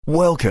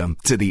Welcome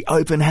to the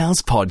Open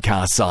House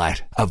podcast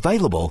site,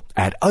 available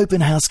at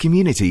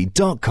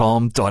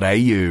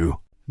openhousecommunity.com.au.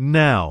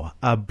 Now,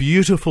 a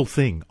beautiful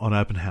thing on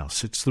Open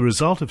House. It's the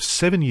result of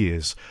 7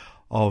 years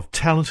of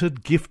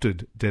talented,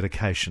 gifted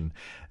dedication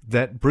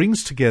that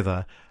brings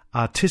together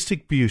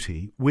artistic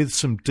beauty with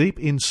some deep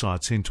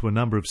insights into a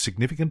number of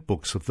significant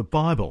books of the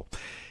Bible.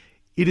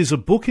 It is a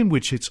book in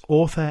which its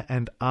author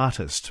and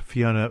artist,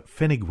 Fiona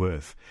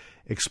Pfennigwerth,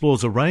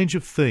 explores a range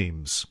of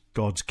themes: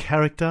 God's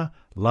character,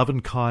 love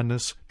and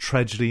kindness,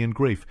 tragedy and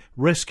grief,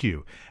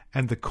 rescue,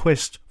 and the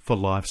quest for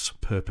life's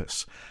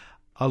purpose.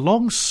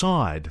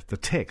 Alongside the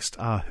text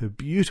are her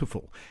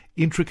beautiful,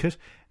 intricate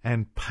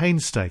and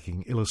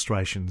painstaking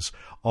illustrations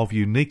of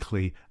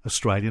uniquely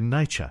Australian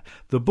nature.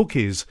 The book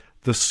is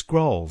The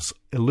Scrolls,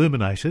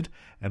 Illuminated,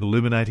 an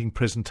illuminating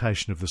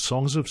presentation of the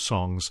Songs of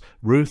Songs,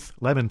 Ruth,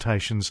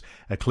 Lamentations,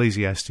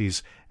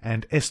 Ecclesiastes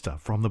and Esther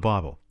from the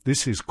Bible.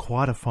 This is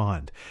quite a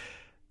find.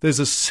 There's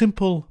a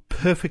simple,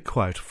 perfect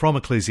quote from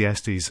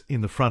Ecclesiastes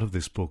in the front of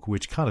this book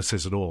which kind of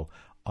says it all.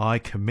 I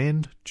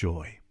commend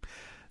joy.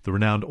 The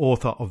renowned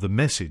author of The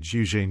Message,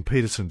 Eugene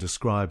Peterson,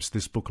 describes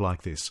this book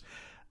like this: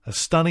 a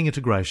stunning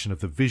integration of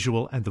the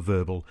visual and the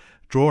verbal,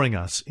 drawing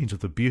us into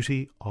the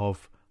beauty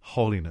of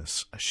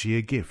holiness, a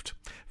sheer gift.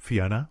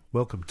 Fiona,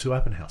 welcome to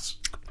Open House.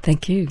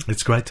 Thank you.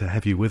 It's great to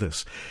have you with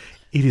us.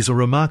 It is a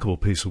remarkable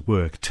piece of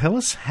work. Tell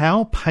us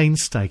how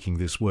painstaking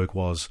this work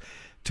was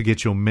to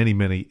get your many,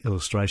 many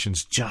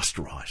illustrations just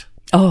right.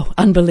 Oh,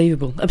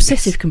 unbelievable.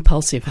 Obsessive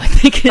compulsive, I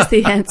think, is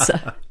the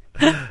answer.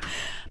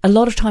 A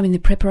lot of time in the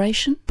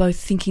preparation, both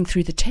thinking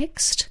through the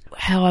text,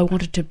 how I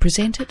wanted to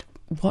present it,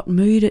 what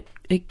mood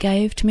it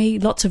gave to me,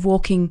 lots of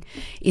walking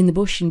in the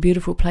bush in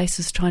beautiful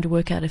places, trying to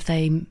work out if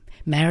they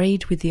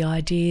married with the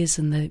ideas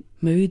and the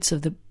moods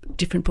of the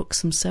different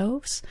books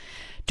themselves,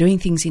 doing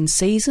things in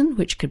season,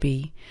 which could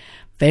be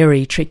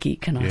very tricky,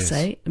 can I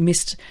say.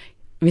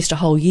 Missed a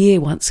whole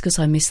year once because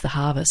I missed the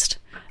harvest.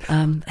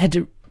 Had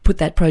to put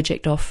that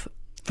project off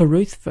for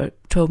Ruth for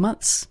 12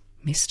 months,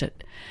 missed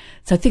it.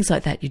 So things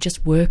like that, you're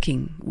just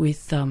working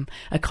with a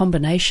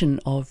combination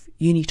of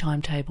uni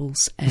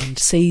timetables and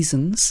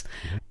seasons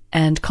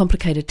and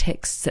complicated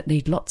texts that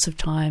need lots of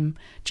time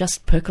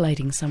just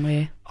percolating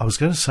somewhere. I was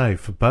going to say,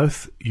 for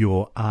both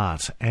your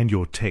art and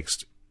your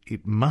text,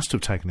 it must have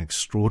taken an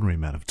extraordinary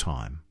amount of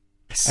time.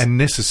 And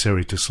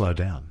necessary to slow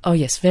down. Oh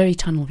yes, very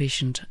tunnel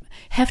visioned.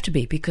 Have to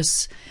be,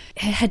 because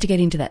I had to get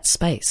into that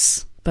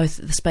space, both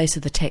the space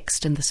of the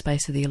text and the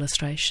space of the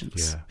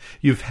illustrations. Yeah.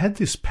 You've had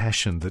this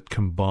passion that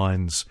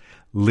combines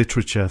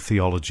literature,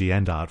 theology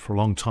and art for a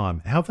long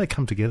time. How have they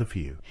come together for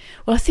you?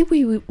 Well, I think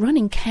we were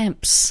running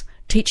camps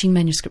teaching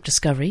manuscript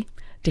discovery,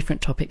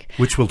 different topic.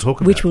 Which we'll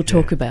talk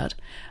about. About.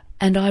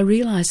 And I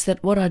realised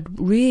that what I'd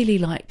really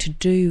like to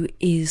do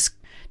is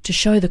to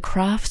show the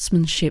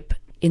craftsmanship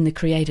in the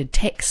created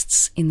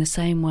texts in the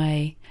same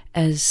way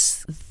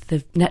as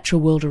the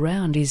natural world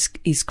around is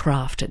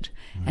crafted.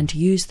 And to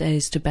use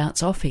those to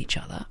bounce off each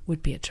other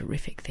would be a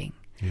terrific thing.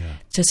 Yeah.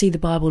 To see the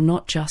Bible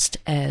not just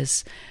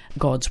as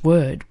God's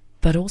word,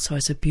 but also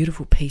as a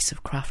beautiful piece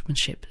of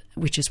craftsmanship,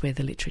 which is where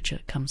the literature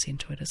comes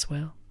into it as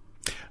well.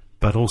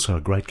 But also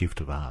a great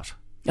gift of art.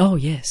 Oh,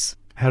 yes.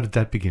 How did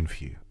that begin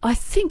for you? I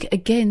think,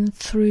 again,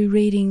 through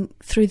reading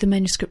through the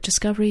manuscript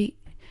discovery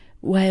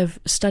way of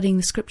studying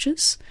the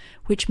scriptures,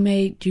 which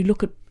made you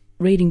look at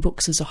reading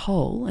books as a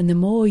whole, and the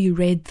more you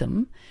read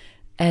them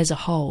as a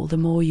whole, the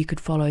more you could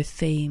follow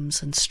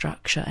themes and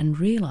structure and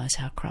realise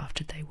how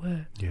crafted they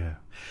were. Yeah.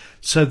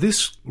 So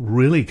this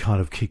really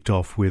kind of kicked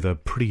off with a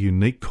pretty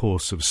unique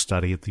course of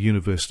study at the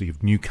University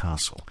of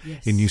Newcastle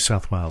in New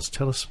South Wales.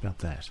 Tell us about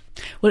that.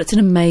 Well, it's an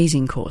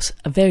amazing course,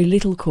 a very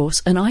little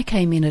course, and I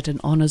came in at an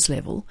honours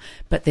level,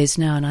 but there's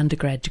now an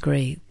undergrad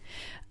degree,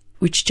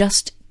 which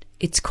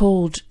it's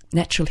called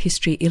Natural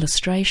History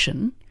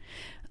Illustration,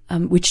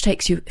 which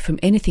takes you from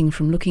anything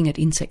from looking at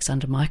insects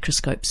under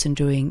microscopes and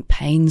doing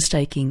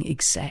painstaking,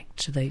 exact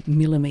to the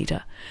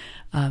millimetre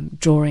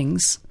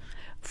drawings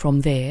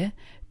from there,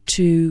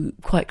 to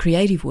quite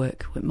creative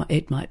work.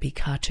 It might be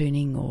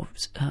cartooning or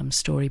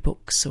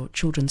storybooks or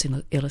children's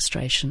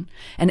illustration,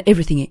 and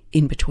everything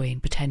in between,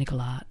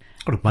 botanical art.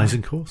 What an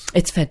amazing course.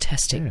 It's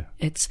fantastic. Yeah.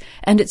 It's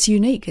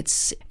unique.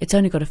 It's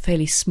only got a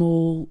fairly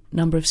small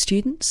number of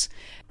students.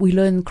 We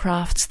learn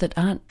crafts that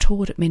aren't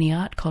taught at many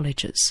art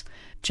colleges,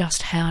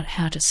 just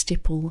how to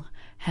stipple,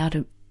 how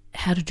to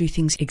do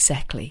things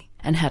exactly,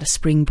 and how to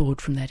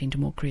springboard from that into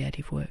more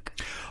creative work.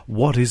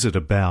 What is it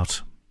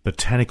about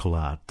botanical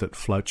art that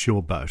floats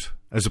your boat,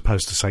 as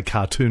opposed to, say,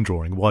 cartoon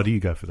drawing? Why do you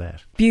go for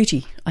that?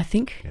 Beauty, I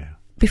think. Yeah.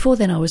 Before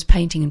then I was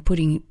painting and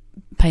putting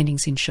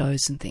paintings in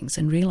shows and things,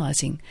 and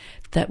realising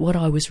that what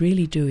I was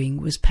really doing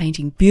was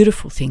painting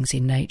beautiful things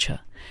in nature,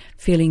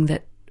 feeling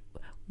that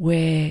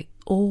we're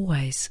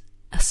always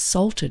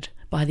assaulted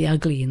by the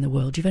ugly in the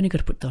world. You've only got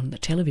to put that on the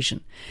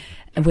television.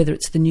 And whether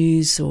it's the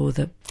news or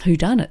the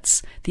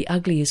whodunits, the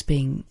ugly is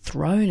being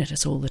thrown at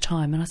us all the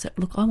time. And I said,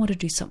 look, I want to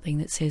do something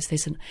that says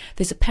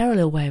there's a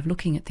parallel way of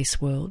looking at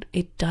this world.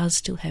 It does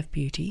still have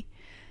beauty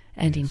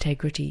and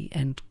integrity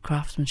and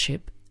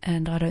craftsmanship,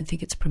 and I don't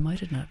think it's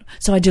promoted now.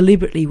 So I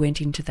deliberately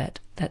went into that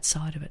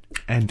side of it.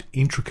 And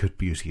intricate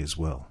beauty as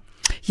well.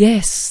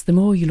 Yes, the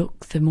more you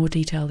look, the more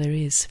detail there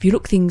is. If you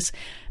look things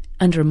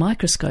under a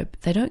microscope,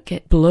 they don't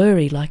get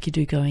blurry like you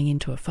do going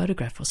into a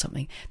photograph or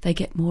something. They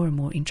get more and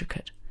more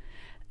intricate.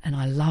 And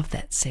I love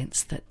that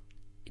sense that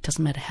it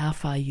doesn't matter how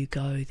far you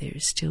go, there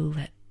is still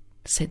that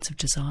sense of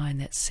design,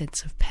 that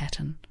sense of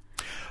pattern.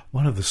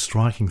 One of the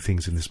striking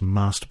things in this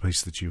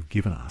masterpiece that you've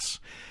given us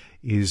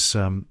is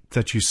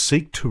that you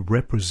seek to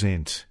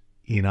represent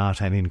in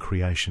art and in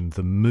creation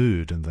the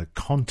mood and the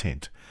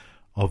content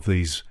of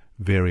these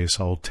various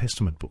Old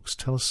Testament books.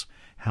 Tell us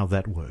how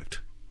that worked.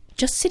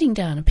 Just sitting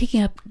down and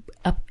picking up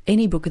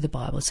any book of the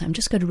Bible and saying, I'm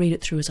just going to read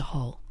it through as a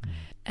whole.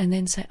 And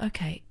then say,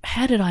 okay,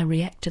 how did I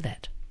react to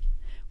that?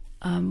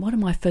 What are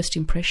my first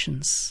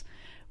impressions?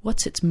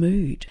 What's its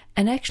mood?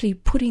 And actually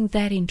putting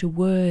that into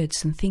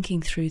words and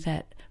thinking through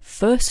that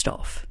first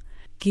off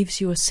gives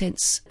you a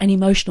sense, an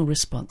emotional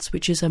response,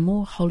 which is a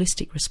more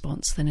holistic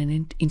response than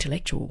an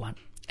intellectual one.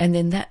 And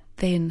then that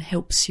then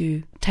helps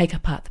you take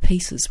apart the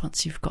pieces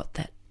once you've got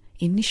that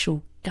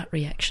initial gut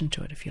reaction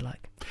to it, if you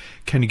like.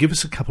 Can you give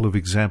us a couple of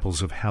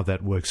examples of how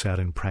that works out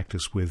in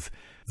practice with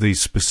these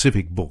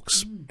specific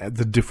books,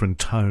 the different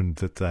tone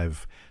that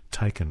they've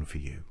taken for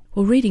you?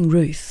 Well, reading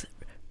Ruth's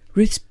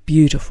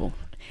beautiful.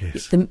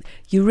 Yes.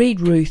 You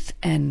read Ruth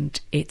and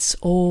it's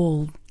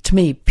all, to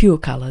me, pure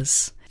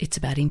colours. It's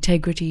about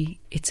integrity.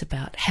 It's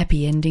about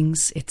happy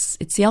endings. It's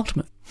the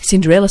ultimate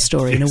Cinderella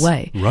story in a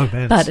way.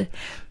 Romance.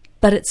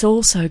 But it's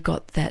also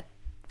got that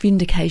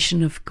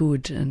vindication of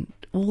good and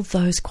all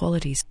those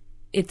qualities.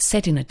 It's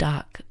set in a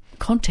dark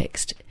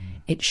context.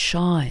 It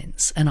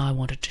shines, and I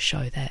wanted to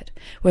show that.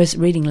 Whereas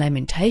reading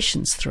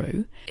Lamentations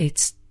through,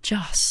 it's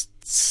just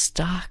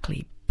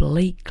starkly,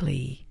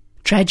 bleakly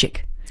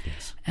tragic.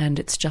 Yes. And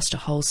it's just a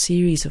whole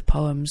series of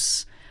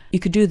poems. You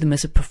could do them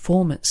as a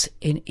performance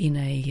in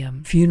a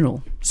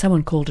funeral.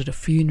 Someone called it a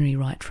funerary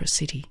rite for a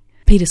city.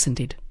 Peterson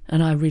did,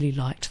 and I really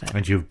liked that.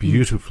 And you've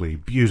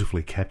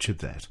beautifully captured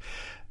that.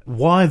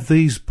 Why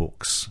these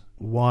books?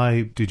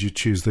 Why did you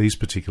choose these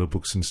particular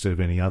books instead of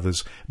any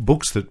others?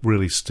 Books that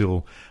really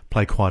still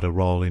play quite a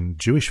role in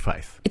Jewish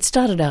faith. It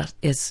started out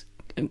as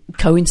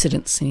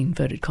coincidence, in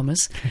inverted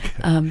commas.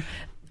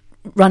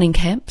 Running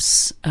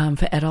camps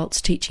for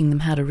adults, teaching them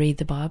how to read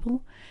the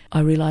Bible. I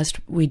realised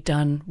we'd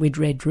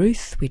read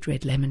Ruth, we'd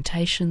read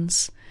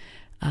Lamentations,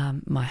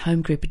 my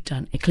home group had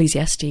done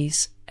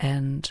Ecclesiastes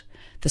and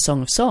the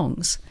Song of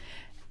Songs,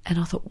 and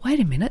I thought, wait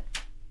a minute,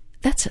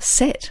 that's a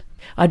set.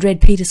 I'd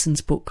read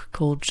Peterson's book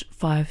called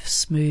 5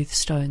 Smooth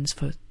Stones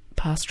for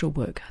Pastoral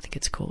Work, I think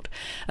it's called,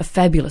 a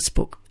fabulous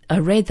book. I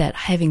read that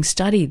having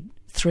studied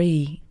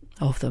 3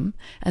 of them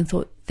and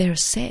thought, they're a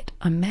set.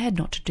 I'm mad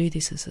not to do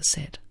this as a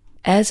set.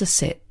 As a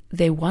set,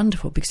 they're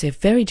wonderful because they're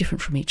very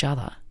different from each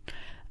other,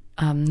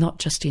 not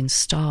just in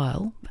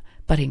style,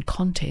 but in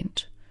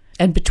content.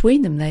 And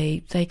between them,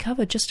 they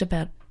cover just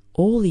about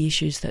all the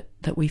issues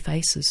that we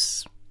face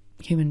as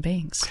human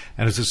beings.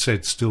 And as I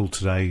said, still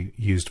today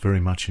used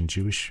very much in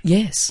Jewish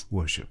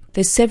worship.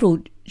 There's several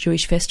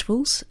Jewish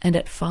festivals, and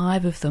at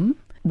 5 of them,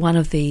 one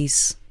of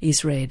these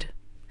is read.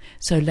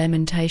 So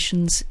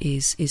Lamentations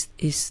is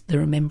the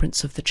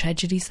remembrance of the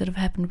tragedies that have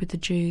happened with the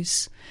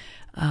Jews.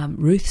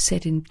 Ruth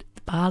set in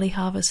the barley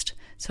harvest,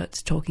 so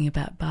it's talking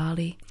about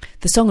barley.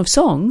 The Song of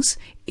Songs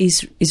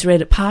is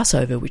read at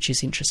Passover, which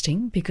is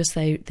interesting because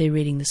they're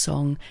reading the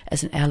song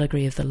as an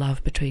allegory of the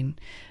love between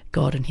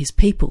God and his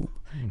people,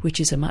 which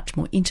is a much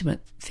more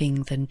intimate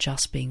thing than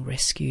just being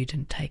rescued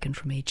and taken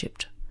from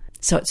Egypt.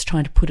 So it's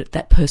trying to put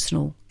that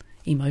personal,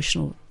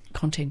 emotional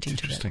content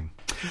into Interesting.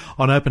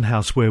 On Open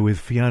House, we're with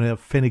Fiona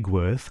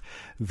Pfennigwerth,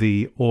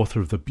 the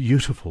author of the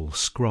beautiful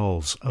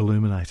Scrolls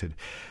Illuminated.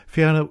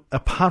 Fiona,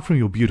 apart from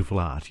your beautiful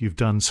art, you've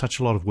done such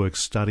a lot of work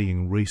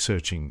studying,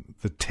 researching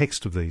the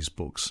text of these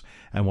books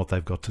and what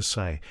they've got to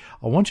say.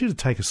 I want you to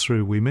take us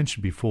through, we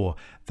mentioned before,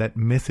 that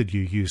method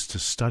you used to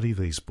study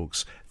these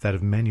books, that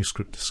of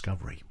manuscript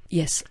discovery.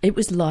 Yes, it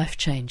was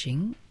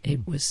life-changing.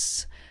 It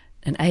was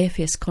an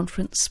AFS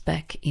conference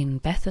back in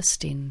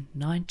Bathurst in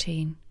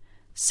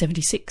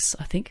 1976,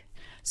 I think.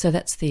 So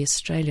that's the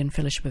Australian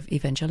Fellowship of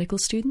Evangelical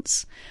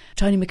Students.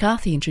 Tony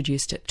McCarthy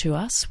introduced it to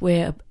us,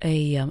 where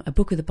a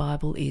book of the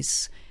Bible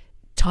is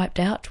typed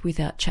out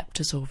without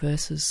chapters or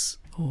verses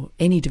or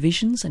any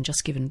divisions and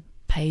just given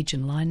page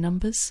and line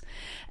numbers,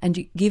 and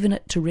you're given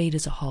it to read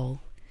as a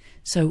whole.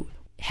 So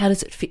how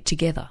does it fit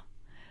together?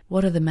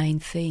 What are the main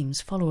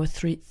themes? Follow a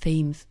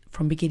theme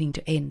from beginning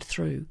to end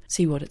through.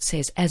 See what it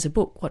says as a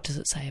book. What does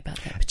it say about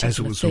that particular theme? As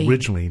it was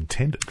originally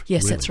intended.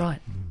 Yes, really. That's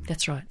right.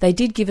 That's right. They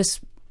did give us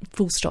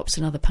full stops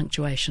and other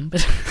punctuation, but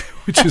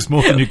which is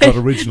more than you got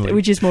originally.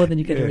 Which is more than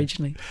you got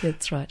originally.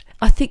 That's right.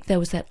 I think there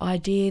was that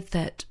idea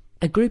that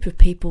a group of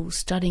people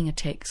studying a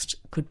text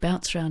could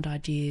bounce around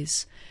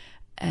ideas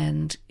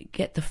and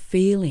get the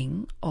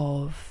feeling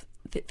of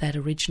that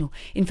original.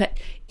 In fact,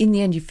 in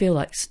the end, you feel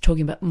like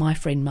talking about my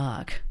friend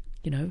Mark.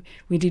 You know,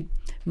 we did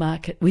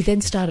Mark. We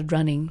then started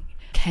running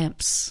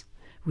camps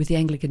with the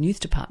Anglican Youth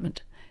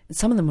Department.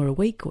 Some of them were a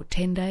week or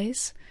 10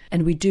 days.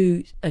 And we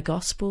do a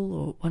gospel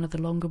or one of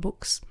the longer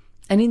books.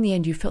 And in the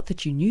end, you felt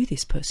that you knew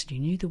this person. You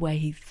knew the way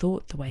he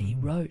thought, the way he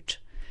wrote.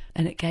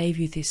 And it gave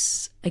you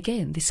this,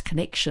 again, this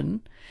connection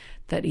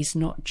that is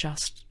not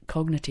just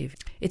cognitive.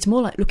 It's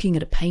more like looking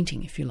at a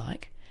painting, if you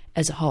like,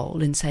 as a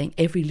whole, and saying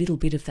every little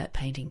bit of that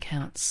painting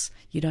counts.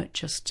 You don't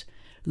just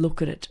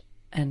look at it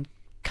and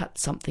cut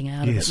something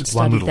out of it and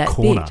study that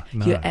corner. Bit.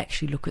 No. You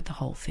actually look at the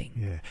whole thing.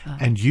 Yeah.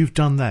 And you've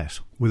done that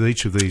with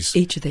each of these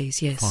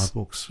yes. 5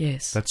 books.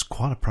 Yes. That's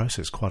quite a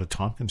process, quite a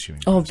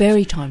time-consuming process. Oh,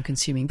 very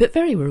time-consuming, but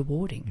very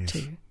rewarding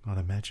too. I'd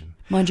imagine.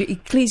 Mind you,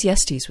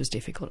 Ecclesiastes was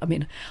difficult. I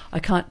mean, I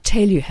can't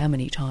tell you how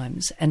many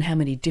times and how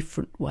many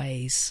different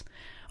ways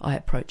I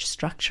approached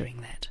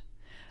structuring that.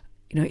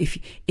 You know,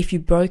 if you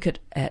broke it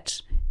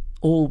at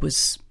all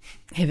was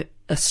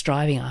a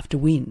striving after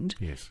wind,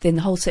 then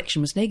the whole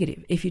section was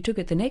negative. If you took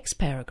it the next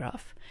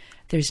paragraph,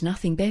 there is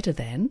nothing better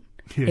than,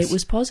 it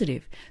was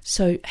positive.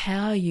 So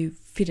how you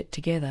fit it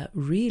together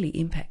really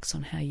impacts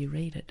on how you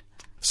read it.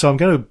 So I'm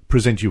going to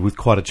present you with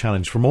quite a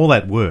challenge from all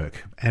that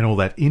work and all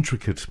that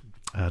intricate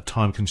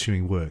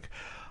time-consuming work.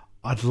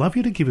 I'd love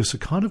you to give us a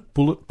kind of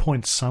bullet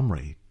point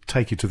summary,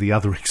 take you to the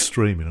other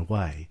extreme in a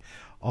way,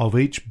 of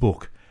each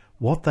book,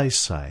 what they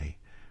say,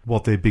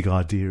 what their big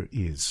idea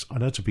is. I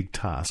know it's a big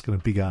task and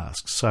a big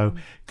ask. So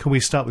can we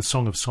start with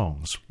Song of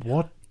Songs?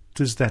 What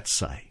does that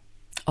say?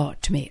 Oh,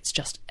 to me, it's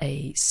just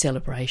a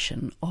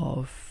celebration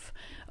of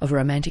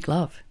romantic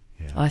love.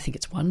 Yeah. I think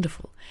it's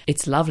wonderful.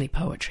 It's lovely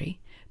poetry,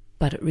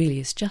 but it really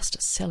is just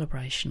a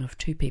celebration of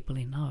two people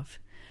in love.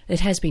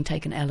 It has been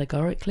taken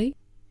allegorically,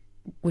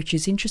 which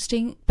is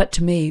interesting, but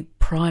to me,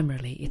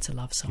 primarily, it's a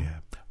love song.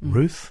 Yeah.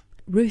 Ruth?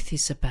 Ruth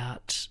is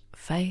about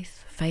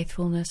faith,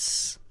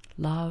 faithfulness,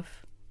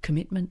 love,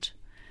 commitment,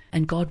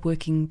 and God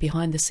working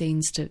behind the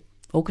scenes to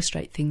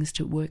orchestrate things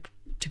to work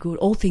to good,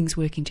 all things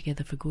working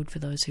together for good for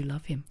those who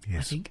love him,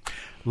 I think.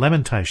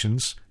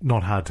 Lamentations,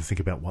 not hard to think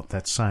about what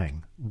that's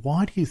saying.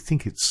 Why do you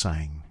think it's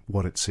saying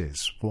what it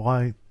says?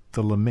 Why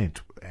the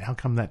lament? How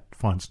come that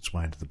finds its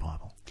way into the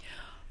Bible?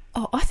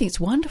 Oh, I think it's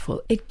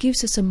wonderful. It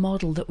gives us a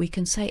model that we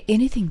can say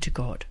anything to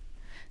God.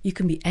 You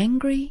can be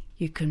angry,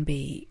 you can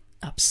be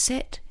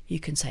upset, you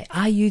can say,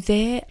 "Are you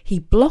there?" He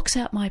blocks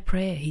out my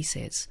prayer, he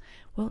says.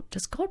 Well,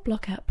 does God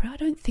block out prayer? I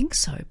don't think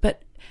so.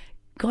 But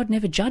God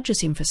never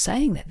judges him for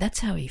saying that. That's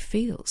how he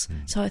feels.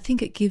 So I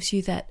think it gives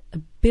you that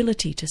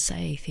ability to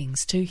say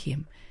things to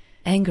him.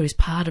 Anger is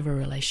part of a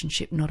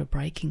relationship, not a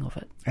breaking of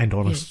it. And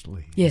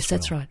honestly. Yes,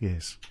 that's right.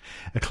 Yes.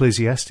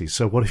 Ecclesiastes.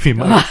 So what do you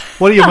make,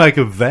 what do you make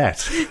of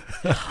that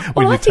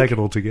when you take it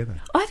all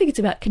together? I think it's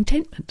about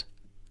contentment.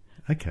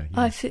 Okay.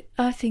 Yes.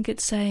 I think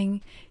it's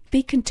saying,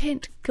 be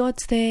content.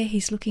 God's there.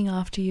 He's looking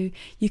after you.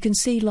 You can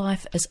see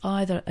life as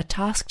either a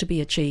task to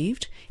be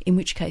achieved, in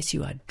which case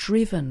you are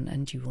driven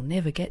and you will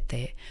never get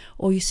there,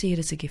 or you see it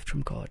as a gift from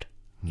God,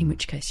 in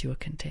which case you are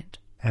content.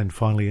 And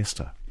finally,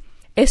 Esther.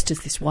 Esther's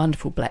this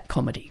wonderful black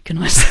comedy, can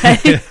I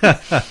say?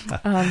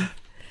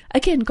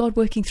 Again, God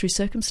working through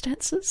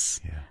circumstances.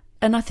 Yeah.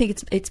 And I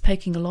think it's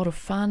poking a lot of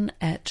fun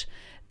at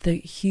the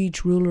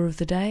huge ruler of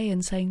the day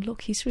and saying,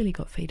 look, he's really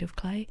got feet of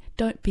clay.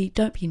 Don't be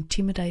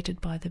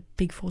intimidated by the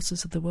big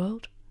forces of the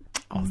world.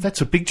 Oh, that's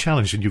a big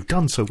challenge, and you've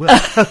done so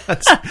well.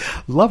 That's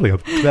lovely.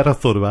 I'm glad I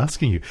thought of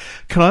asking you.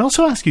 Can I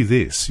also ask you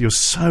this? You're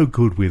so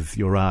good with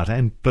your art,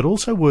 but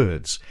also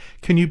words.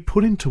 Can you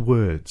put into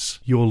words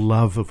your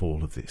love of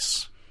all of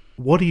this?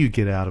 What do you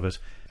get out of it,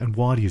 and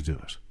why do you do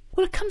it?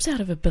 Well, it comes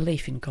out of a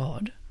belief in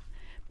God,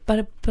 but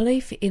a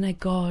belief in a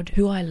God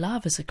who I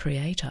love as a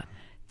creator,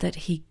 that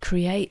he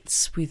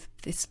creates with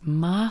this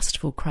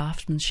masterful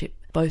craftsmanship,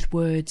 both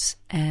words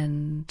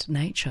and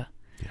nature.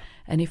 Yeah.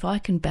 And if I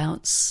can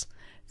bounce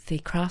the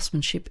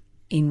craftsmanship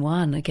in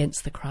one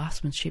against the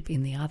craftsmanship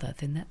in the other,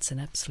 then that's an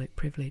absolute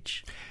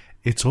privilege.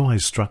 It's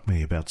always struck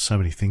me about so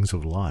many things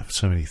of life,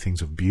 so many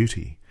things of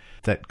beauty,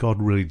 that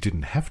God really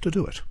didn't have to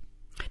do it.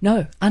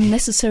 No,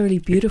 unnecessarily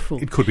beautiful.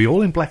 It could be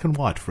all in black and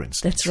white, for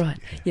instance. That's right.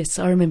 Yeah. Yes,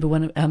 I remember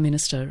one of our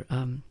minister,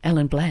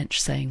 Alan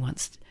Blanche, saying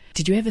once,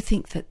 did you ever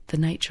think that the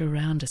nature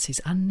around us is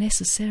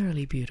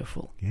unnecessarily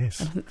beautiful?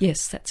 Yes.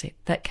 Yes, that's it.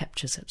 That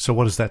captures it. So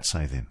what does that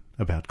say then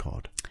about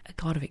God? A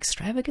God of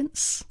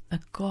extravagance, a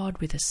God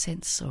with a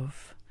sense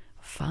of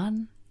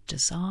fun,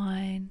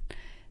 design.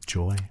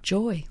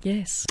 Joy,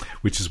 yes.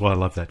 Which is why I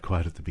love that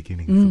quote at the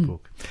beginning of the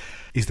book.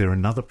 Is there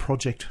another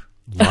project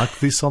like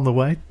this on the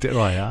way, dare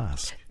I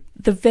ask?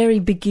 The very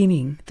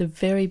beginning,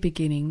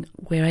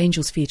 where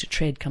angels fear to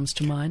tread comes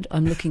to mind.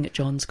 I'm looking at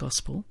John's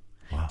Gospel.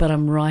 Wow. But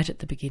I'm right at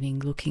the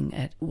beginning looking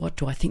at what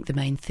do I think the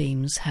main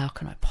themes, how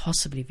can I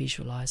possibly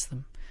visualise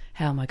them,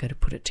 how am I going to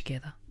put it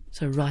together.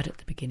 So right at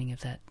the beginning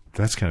of that.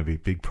 That's going to be a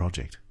big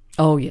project.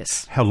 Oh,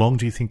 yes. How long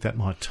do you think that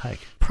might take?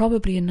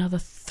 Probably another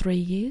 3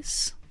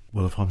 years.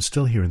 Well, if I'm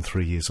still here in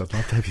 3 years, I'd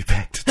love to have you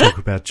back to talk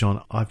about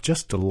John. I've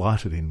just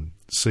delighted in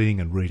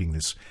seeing and reading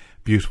this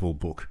beautiful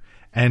book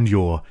and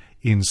your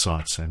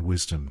insights and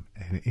wisdom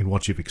in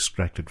what you've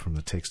extracted from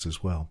the text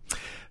as well.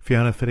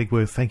 Fiona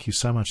Pfennigwerth, thank you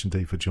so much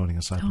indeed for joining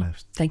us.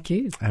 Thank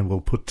you. And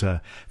we'll put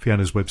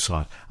Fiona's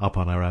website up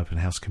on our Open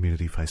House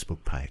Community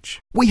Facebook page.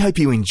 We hope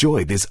you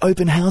enjoyed this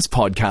Open House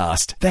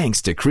podcast,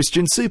 thanks to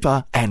Christian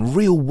Super and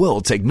Real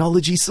World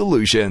Technology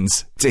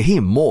Solutions. To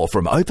hear more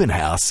from Open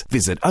House,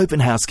 visit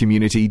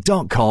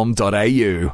openhousecommunity.com.au.